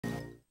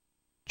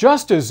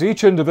Just as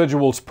each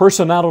individual's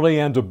personality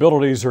and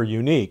abilities are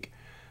unique,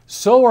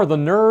 so are the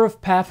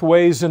nerve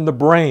pathways in the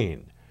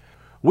brain.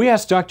 We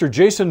asked Dr.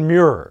 Jason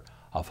Muir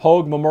of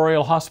Hoag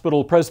Memorial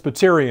Hospital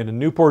Presbyterian in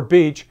Newport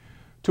Beach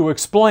to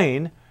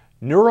explain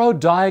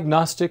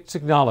neurodiagnostic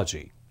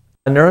technology.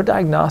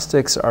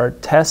 Neurodiagnostics are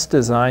tests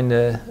designed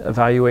to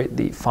evaluate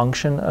the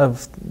function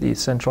of the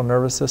central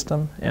nervous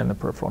system and the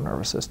peripheral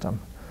nervous system.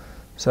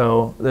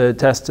 So the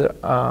test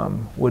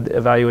would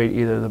evaluate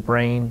either the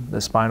brain, the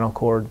spinal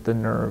cord, the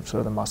nerves,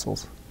 or the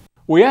muscles.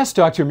 We asked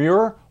Dr.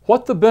 Muir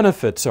what the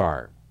benefits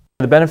are.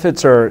 The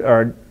benefits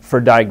are for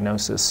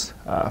diagnosis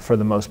for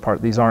the most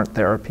part. These aren't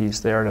therapies.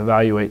 They are to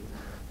evaluate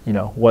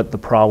what the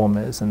problem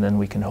is, and then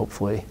we can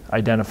hopefully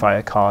identify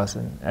a cause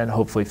and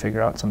hopefully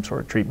figure out some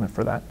sort of treatment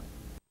for that.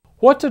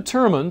 What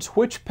determines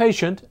which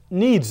patient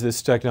needs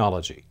this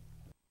technology?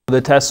 The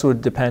tests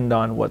would depend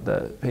on what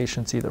the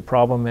patient's either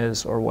problem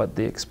is or what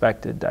the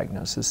expected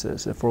diagnosis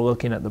is. If we're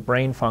looking at the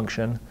brain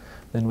function,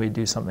 then we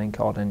do something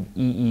called an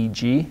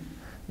EEG,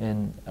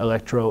 an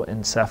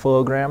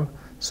electroencephalogram.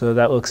 So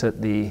that looks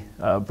at the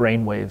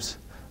brain waves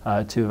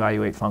to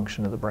evaluate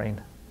function of the brain.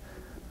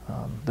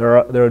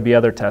 There would be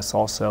other tests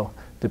also,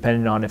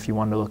 depending on if you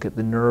want to look at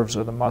the nerves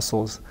or the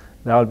muscles.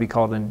 That would be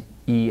called an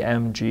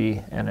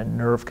EMG and a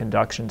nerve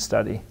conduction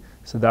study.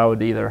 So that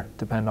would either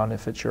depend on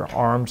if it's your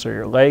arms or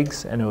your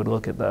legs, and it would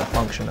look at the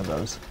function of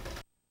those.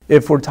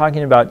 If we're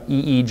talking about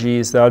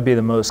EEGs, that would be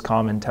the most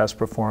common test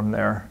performed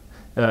there.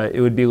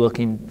 It would be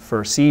looking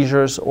for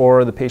seizures,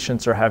 or the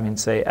patients are having,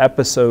 say,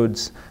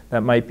 episodes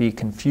that might be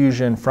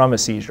confusion from a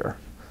seizure.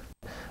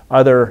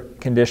 Other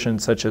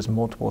conditions such as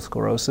multiple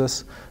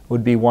sclerosis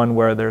would be one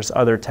where there's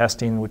other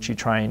testing which you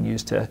try and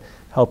use to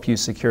help you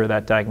secure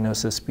that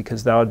diagnosis,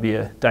 because that would be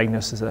a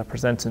diagnosis that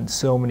presents in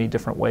so many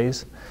different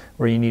ways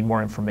where you need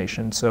more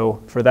information.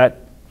 So for that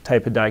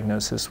type of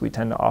diagnosis, we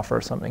tend to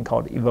offer something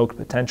called evoked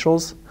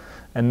potentials,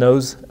 and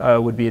those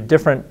would be a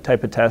different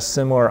type of test,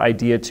 similar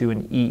idea to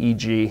an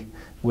EEG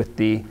with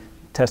the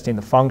testing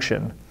the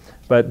function.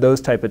 But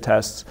those type of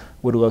tests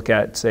would look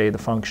at, say, the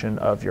function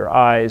of your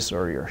eyes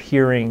or your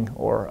hearing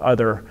or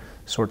other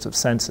sorts of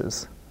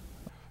senses.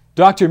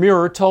 Dr.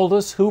 Muir told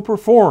us who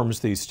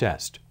performs these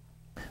tests.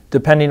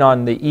 Depending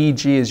on the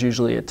EEG is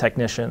usually a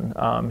technician.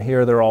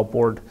 Here they're all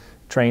board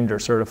trained or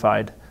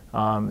certified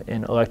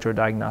in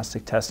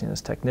electrodiagnostic testing as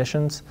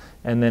technicians,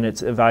 and then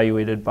it's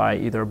evaluated by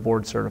either a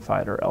board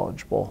certified or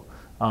eligible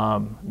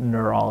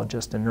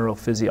neurologist and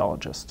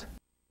neurophysiologist.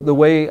 The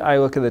way I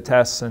look at the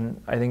tests,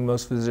 and I think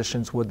most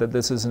physicians would, that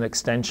this is an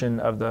extension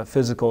of the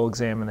physical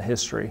exam and the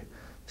history.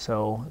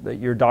 So that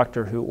your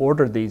doctor who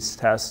ordered these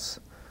tests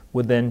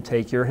would then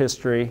take your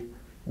history,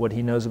 what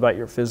he knows about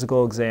your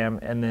physical exam,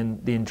 and then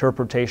the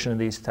interpretation of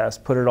these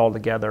tests, put it all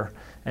together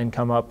and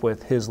come up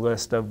with his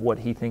list of what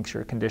he thinks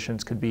your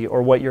conditions could be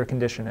or what your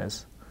condition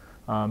is.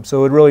 So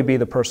it would really be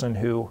the person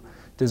who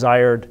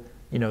desired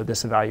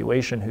this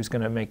evaluation who's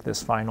going to make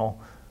this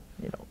final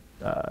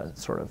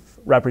sort of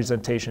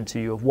representation to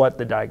you of what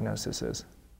the diagnosis is.